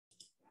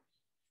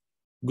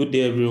Good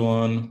day,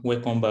 everyone.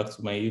 Welcome back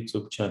to my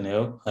YouTube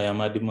channel. I am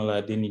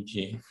Ademola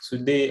Adeniji.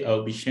 Today,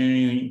 I'll be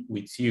sharing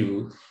with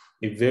you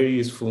a very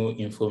useful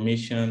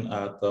information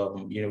at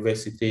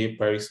Universite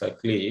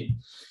Paris-Saclay.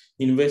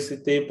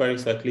 Universite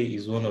Paris-Saclay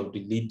is one of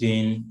the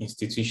leading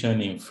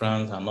institutions in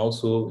France and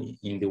also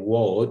in the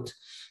world.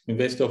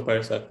 University of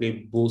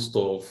Paris-Saclay boasts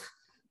of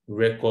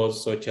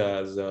records such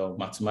as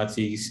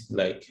mathematics,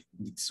 like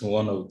it's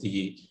one of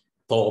the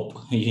top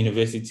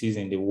universities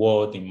in the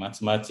world in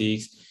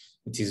mathematics.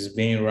 It is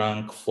being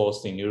ranked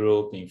first in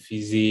Europe in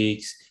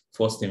physics,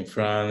 first in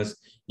France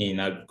in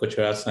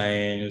agricultural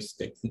science,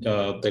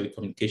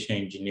 telecommunication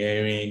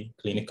engineering,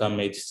 clinical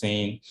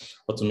medicine,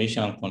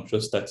 automation and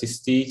control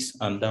statistics,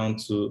 and down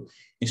to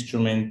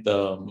instrument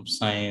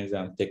science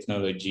and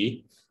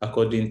technology,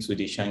 according to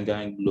the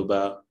Shanghai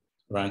Global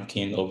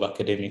Ranking of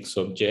Academic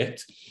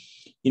Subjects.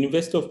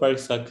 University of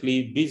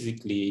Paris-Saclay,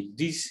 basically,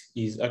 this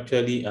is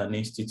actually an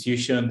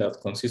institution that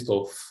consists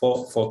of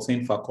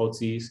 14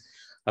 faculties,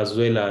 as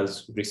well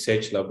as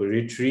research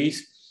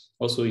laboratories.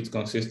 Also, it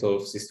consists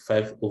of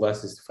over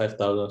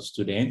 65,000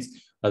 students,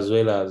 as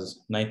well as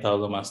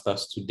 9,000 master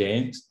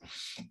students.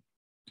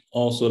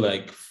 Also,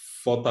 like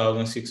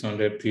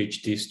 4,600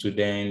 PhD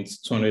students,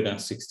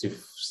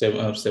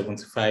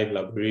 275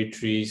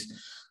 laboratories,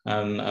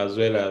 and as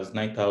well as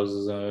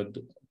 9,000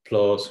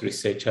 plus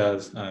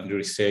researchers and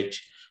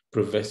research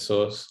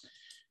professors.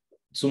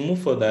 To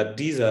move further,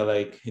 these are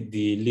like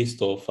the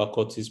list of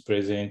faculties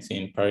present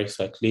in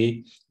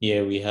Paris-Saclay.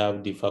 Here we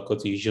have the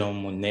Faculty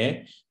Jean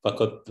Monnet,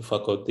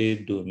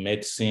 Faculté de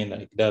Medicine,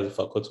 like that's the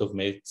Faculty of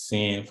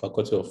Medicine,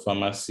 Faculty of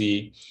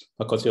Pharmacy,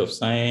 Faculty of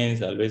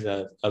Science,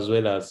 as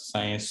well as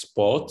Science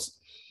Sports.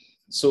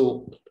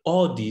 So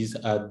all these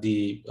are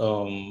the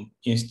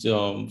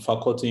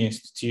faculty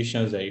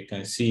institutions that you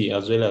can see,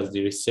 as well as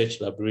the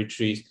research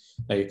laboratories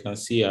that you can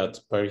see at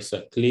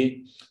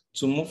Paris-Saclay.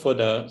 To move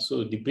further,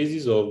 so the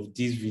basis of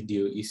this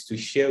video is to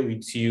share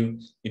with you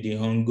the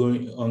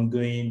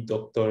ongoing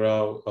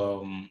doctoral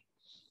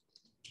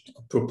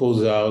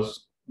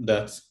proposals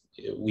that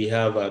we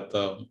have at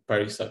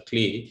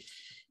Paris-Saclay.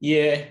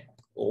 Yeah,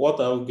 what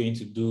are we going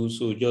to do?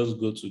 So just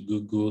go to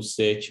Google,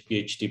 search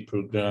PhD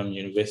program,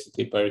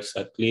 University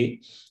Paris-Saclay.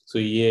 So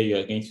here you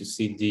are going to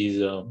see these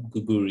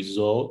Google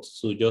results.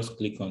 So just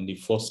click on the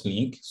first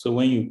link. So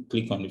when you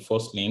click on the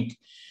first link,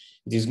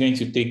 it is going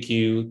to take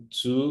you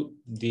to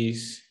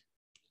this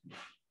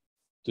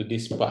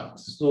part.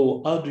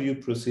 So how do you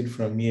proceed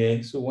from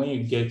here? So when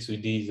you get to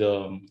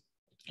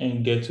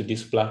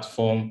this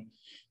platform,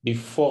 the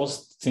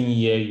first thing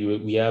here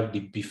we have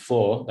the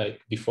before, like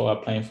before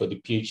applying for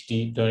the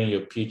PhD, during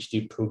your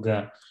PhD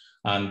program,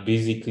 and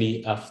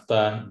basically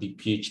after the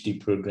PhD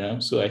program.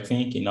 So I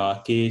think in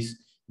our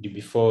case, the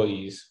before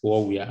is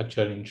what we are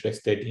actually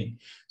interested in.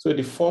 So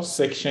the first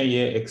section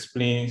here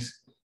explains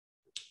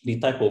the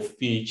type of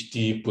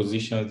PhD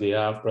positions they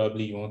have.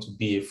 Probably you want to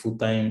be a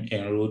full-time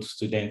enrolled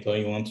student, or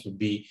you want to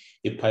be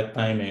a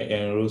part-time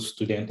enrolled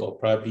student, or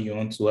probably you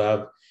want to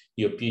have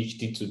your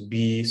PhD to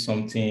be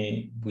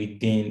something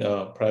within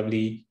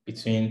probably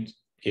between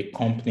a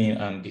company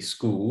and the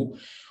school.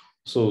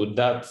 So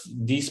that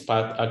this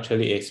part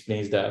actually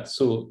explains that.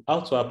 So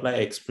how to apply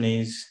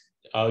explains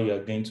how you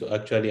are going to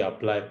actually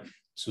apply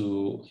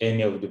to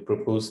any of the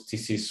proposed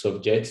thesis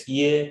subjects.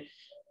 Here,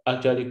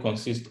 actually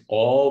consists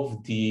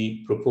of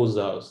the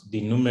proposals,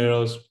 the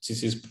numerous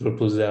thesis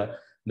proposal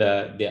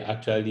that they're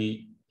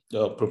actually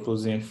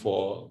proposing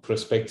for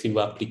prospective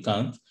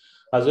applicants,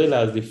 as well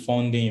as the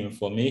funding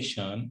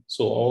information.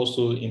 So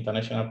also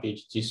international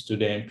PhD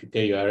student,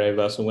 prepare your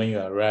arrival. So when you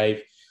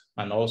arrive,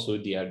 and also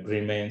the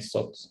agreement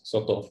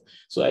sort of.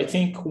 So I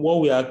think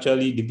what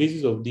the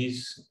basis of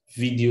this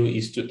video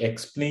is to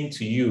explain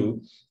to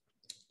you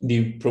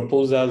the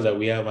proposals that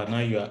we have and how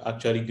you are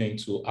actually going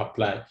to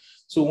apply.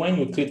 So when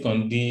you click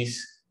on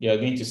this, you are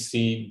going to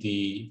see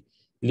the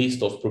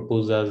list of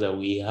proposals that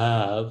we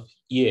have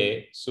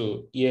here.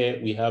 So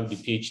here we have the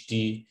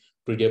PhD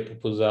project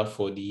proposal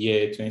for the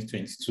year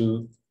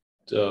 2022,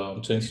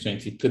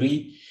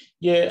 2023.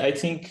 Yeah, I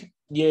think,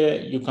 yeah,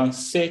 you can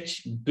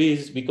search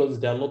based, because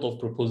there are a lot of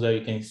proposals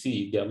you can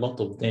see, there are a lot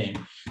of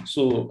them.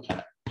 So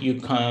you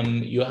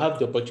have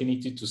the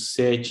opportunity to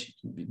search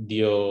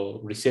your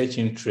research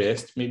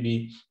interest,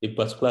 maybe a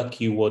particular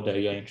keyword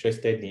that you are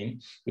interested in.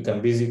 You can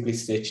basically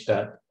search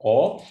that,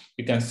 or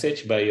you can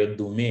search by your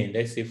domain.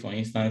 Let's say, for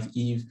instance,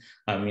 if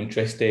I'm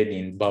interested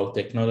in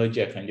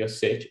biotechnology, I can just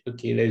search.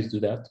 Okay, let's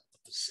do that.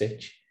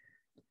 Search.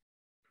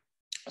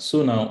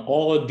 So now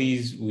all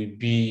these will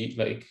be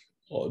like,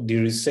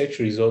 the research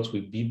results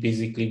will be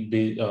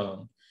basically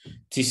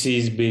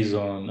thesis based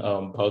on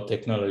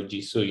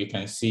biotechnology. So you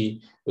can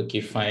see,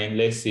 okay, fine,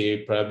 let's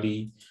say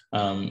probably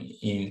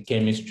in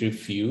chemistry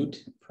field,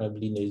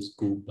 probably let's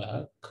go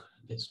back,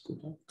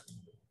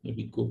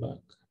 maybe go back.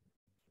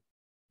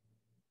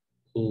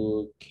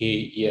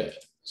 Okay, yeah.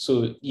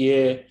 So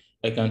yeah,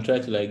 I can try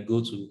to like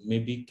go to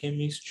maybe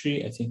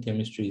chemistry. I think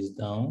chemistry is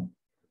down.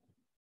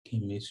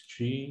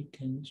 Chemistry.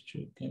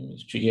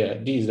 Yeah,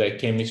 this is like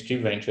chemistry.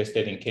 If you're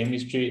interested in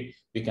chemistry,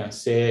 We can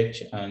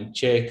search and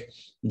check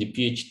the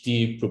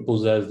PhD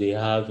proposals they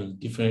have in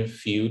different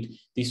fields.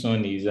 This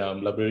one is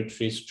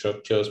laboratory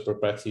structures,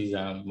 properties,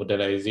 and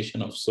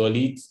modelization of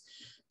solids.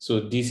 So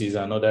this is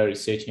another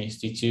research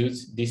institute.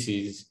 This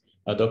is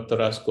a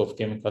doctoral school of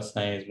chemical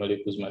science,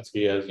 molecules,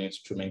 materials,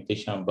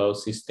 instrumentation, and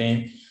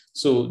biosystem.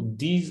 So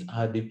these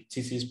are the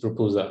thesis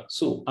proposals.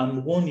 So,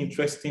 and one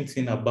interesting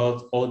thing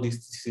about all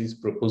these thesis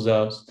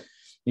proposals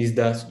is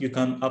that you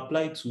can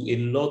apply to a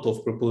lot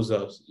of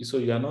proposals. So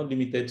you are not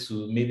limited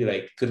to maybe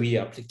like 3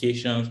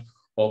 applications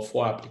or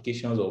 4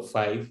 applications or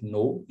 5.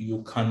 No,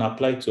 you can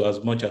apply to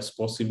as much as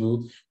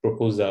possible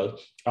proposals.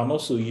 And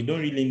also you don't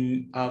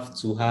really have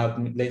to have,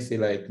 let's say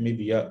like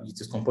maybe it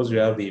is compulsory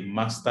to have a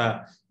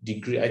master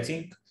degree. I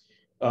think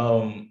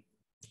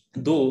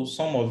though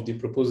some of the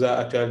proposal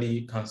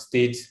actually can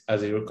state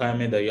as a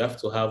requirement that you have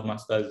to have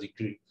master's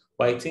degree,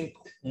 but I think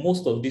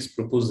most of these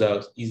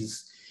proposals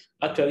is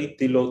actually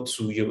tailored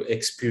to your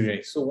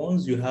experience. So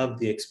once you have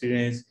the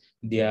experience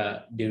they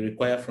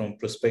require from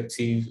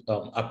prospective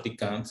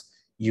applicants,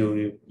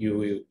 you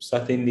will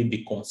certainly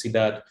be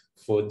considered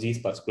for this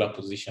particular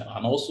position.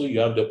 And also you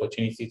have the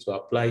opportunity to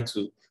apply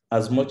to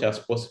as much as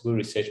possible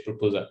research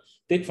proposal.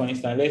 Take for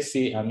instance, let's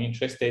say I'm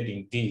interested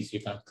in this.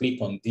 You can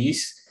click on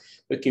this.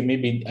 Okay,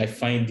 maybe I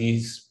find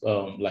this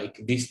like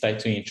this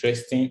title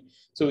interesting.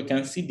 So we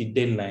can see the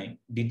deadline.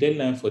 The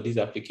deadline for this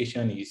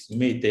application is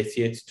May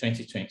 30th,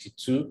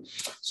 2022.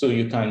 So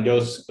you can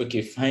just,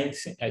 okay, find,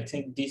 I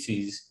think this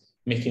is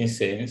making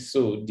sense.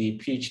 So the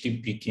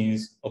PhD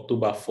begins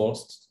October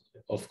 1st,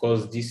 of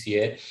course, this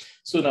year.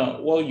 So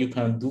now what you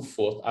can do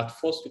at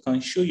first, you can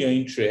show your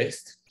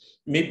interest.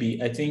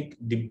 Maybe I think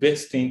the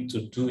best thing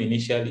to do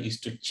initially is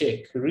to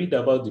read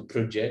about the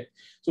project.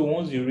 So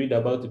once you read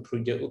about the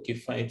project, okay,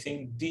 fine, I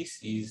think this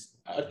is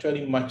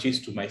actually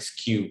matches to my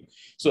skill.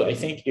 So I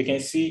think you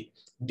can see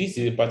this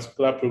is a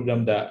particular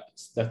program that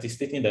is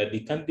stating that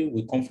the candidate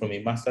will come from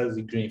a master's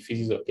degree in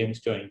physics or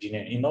chemistry or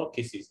engineering. In all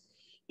cases,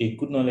 a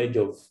good knowledge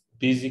of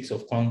basics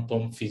of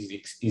quantum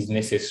physics is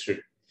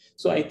necessary.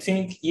 So I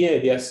think here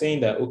they are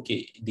saying that,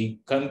 okay, the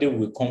candidate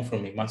will come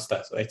from a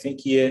master's. So I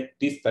think here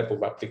this type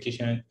of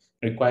application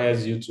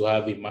requires you to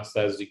have a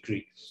master's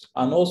degree.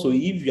 And also,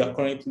 if you are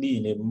currently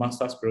in a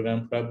master's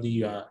program, probably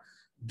you are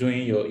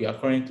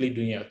currently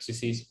doing your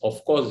thesis,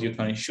 of course, you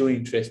can show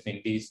interest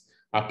in this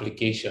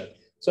application.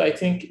 So I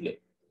think,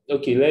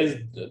 okay,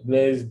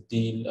 let's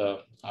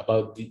deal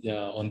about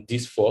on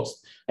this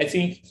first. I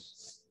think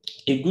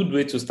a good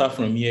way to start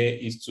from here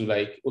is to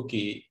like,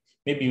 okay,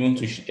 maybe you want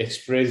to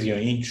express your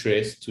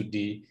interest to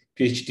the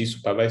PhD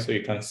supervisor.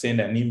 You can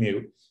send an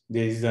email.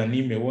 There is an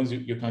email. Once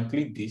you can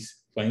click this,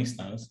 for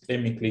instance,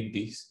 let me click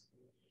this.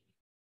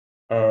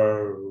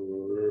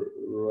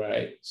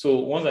 Right. So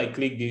once I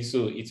click this,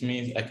 so it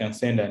means I can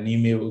send an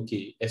email,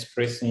 okay,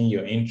 expressing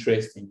your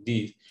interest in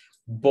this.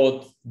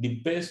 But the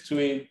best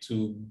way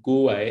to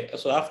go ahead,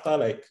 so after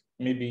like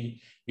maybe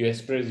you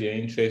express your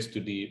interest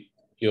to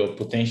your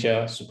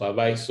potential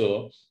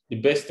supervisor, the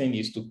best thing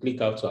is to click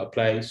how to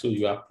apply. So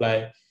you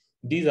apply.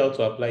 This how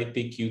to apply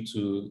take you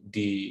to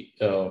the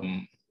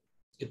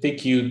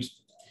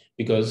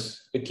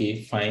because,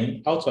 okay,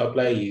 fine. How to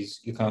apply is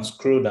you can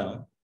scroll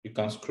down. You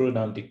can scroll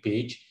down the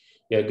page.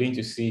 You are going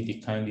to see the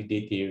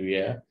candidate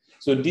area.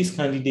 So this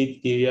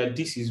candidate area,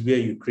 this is where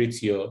you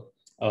create your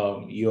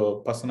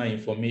personal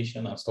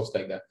information and stuff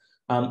like that.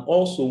 And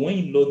also when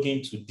you log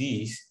into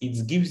this,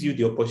 it gives you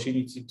the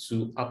opportunity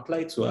to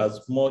apply to as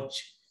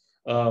much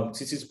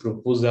thesis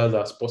proposals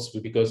as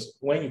possible, because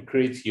when you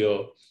create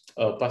your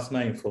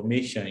personal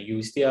information, you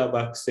will still have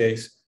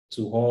access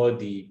to all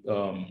the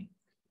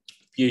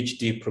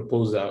PhD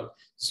proposal.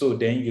 So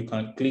then you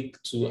can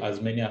click to as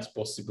many as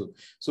possible.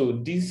 So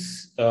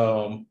this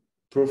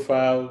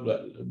profile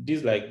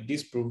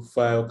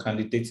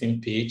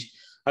candidating page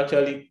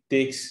actually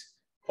takes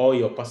all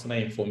your personal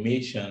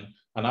information,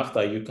 and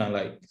after you can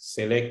like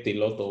select a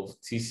lot of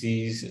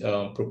thesis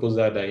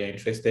proposal that you're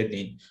interested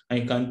in, and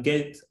you can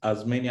get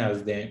as many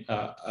as them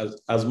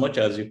as much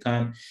as you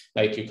can.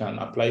 Like you can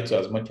apply to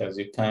as much as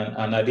you can,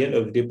 and at the end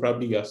of the day,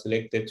 probably you are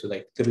selected to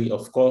like 3.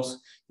 Of course,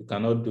 you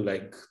cannot do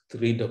like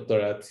 3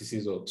 doctoral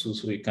theses or 2,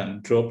 so you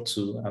can drop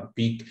 2 and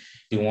pick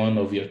the one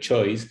of your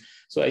choice.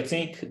 So I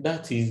think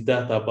that is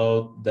that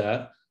about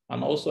that.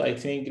 And also I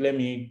think, let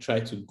me try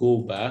to go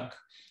back.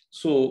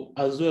 So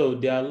as well,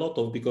 there are a lot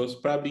of, because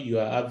probably you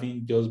are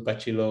having just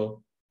bachelor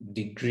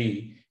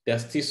degree,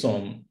 there's still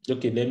some,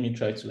 okay, let me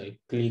try to like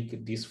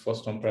click this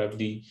first one.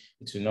 Probably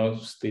it will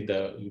not state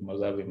that you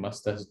must have a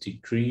master's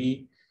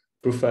degree.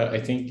 Profile, I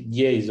think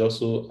here is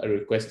also a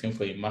requesting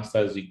for a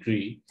master's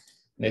degree.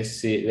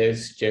 Let's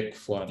check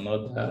for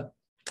another.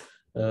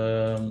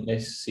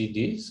 Let's see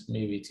this.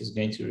 Maybe it is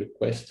going to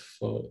request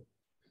for.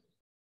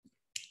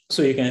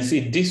 So you can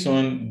see this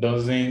one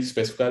doesn't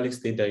specifically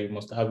state that you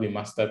must have a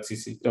master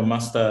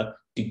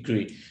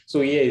degree. So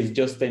here is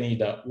just telling you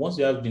that once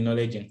you have the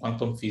knowledge in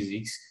quantum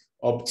physics,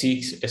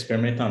 optics,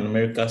 experimental and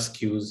numerical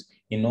skills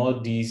in all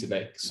these,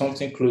 like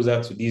something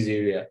closer to this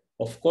area,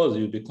 of course,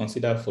 you'll be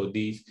considered for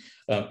this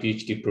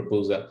PhD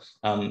proposal.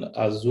 And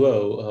as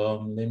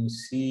well, let me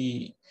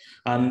see.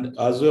 And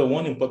as well,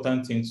 one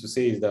important thing to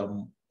say is that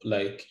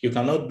like you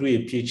cannot do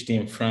a PhD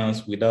in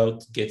France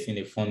without getting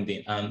a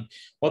funding. And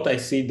what I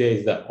see there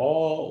is that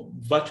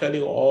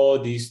virtually all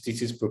these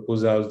thesis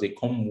proposals, they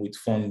come with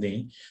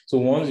funding. So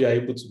once you're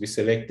able to be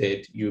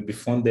selected, you'll be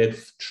funded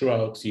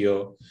throughout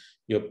your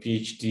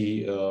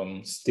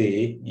PhD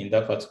stay in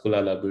that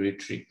particular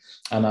laboratory.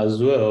 And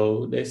as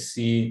well, let's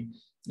see,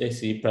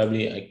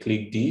 probably I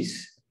click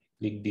this,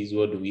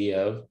 what do we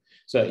have?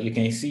 So you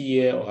can see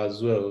here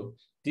as well,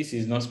 this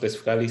is not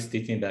specifically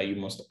stating that you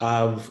must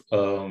have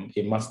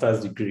a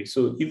master's degree.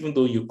 So even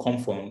though you come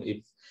from,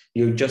 if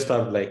you just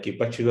have like a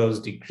bachelor's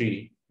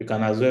degree, you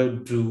can as well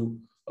do,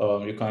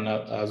 you can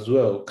as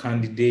well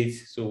candidate.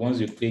 So once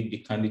you click the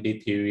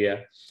candidate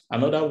area,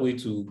 another way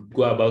to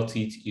go about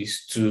it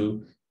is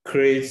to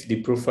create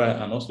the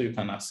profile, and also you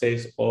can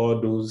access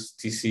all those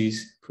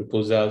thesis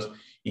proposals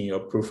in your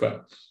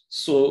profile.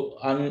 So,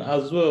 and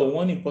as well,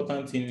 one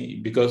important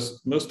thing,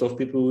 because most of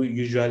people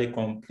usually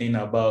complain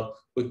about,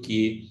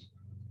 okay,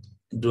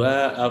 do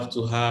I have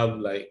to have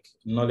like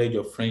knowledge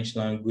of French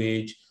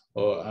language,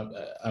 or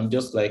I'm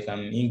just like an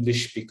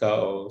English speaker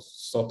or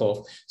sort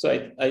of. So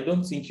I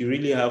don't think you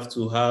really have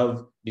to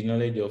have the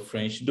knowledge of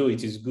French, though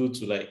it is good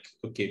to like,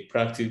 okay,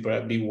 practice,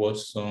 probably watch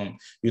some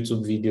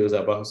YouTube videos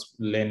about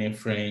learning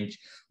French.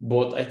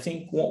 But I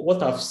think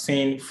what I've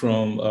seen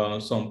from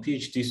some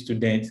PhD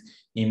students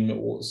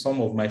in some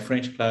of my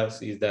French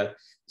class is that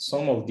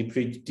some of the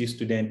PhD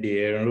students,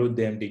 they enroll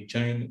them, they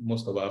join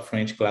most of our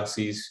French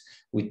classes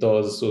with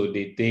us. So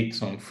they take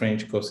some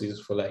French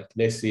courses for like,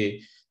 let's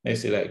say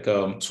like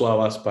 2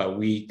 hours per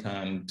week,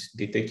 and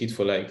they take it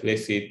for like,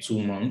 let's say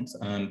 2 months,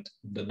 and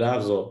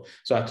that's all.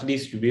 So at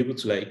least you'll be able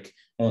to like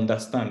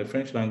understand. The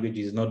French language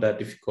is not that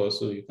difficult.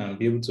 So you can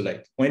be able to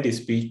like, when they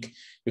speak,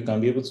 you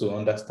can be able to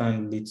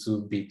understand a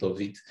little bit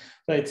of it.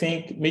 So I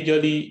think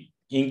majorly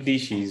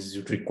English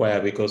is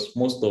required, because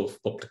most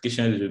of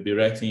publications will be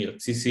writing your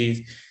thesis,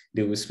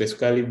 they will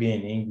specifically be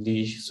in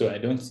English. So I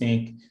don't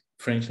think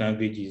French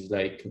language is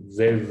like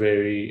very,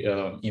 very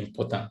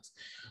important.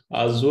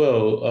 As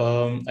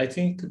well, I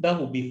think that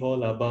will be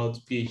all about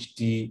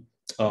PhD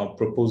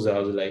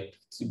proposals, like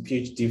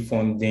PhD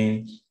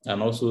funding,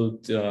 and also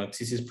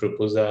thesis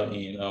proposal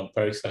in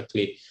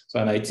Paris-Saclay. So,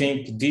 and I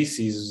think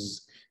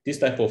this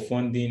type of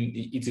funding,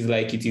 it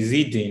is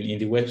hidden in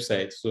the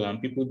website. So,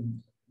 and people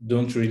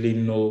don't really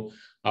know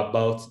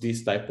about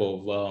this type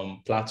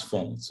of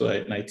platform. So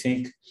I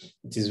think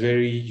it is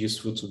very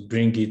useful to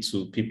bring it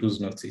to people's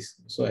notice.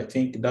 So I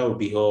think that would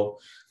be all.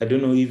 I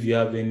don't know if you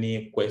have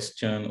any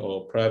question,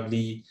 or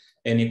probably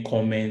any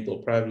comment,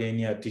 or probably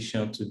any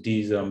addition to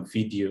this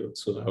video.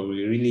 So I would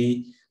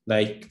really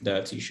like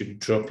that you should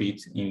drop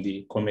it in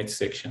the comment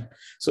section.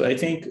 So I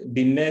think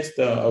the next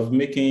of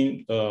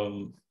making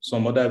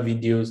some other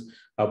videos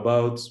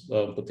about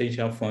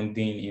potential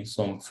funding in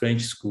some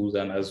French schools,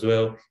 and as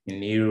well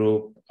in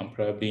Europe, and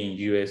probably in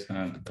US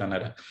and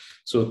Canada.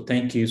 So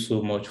thank you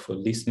so much for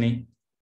listening.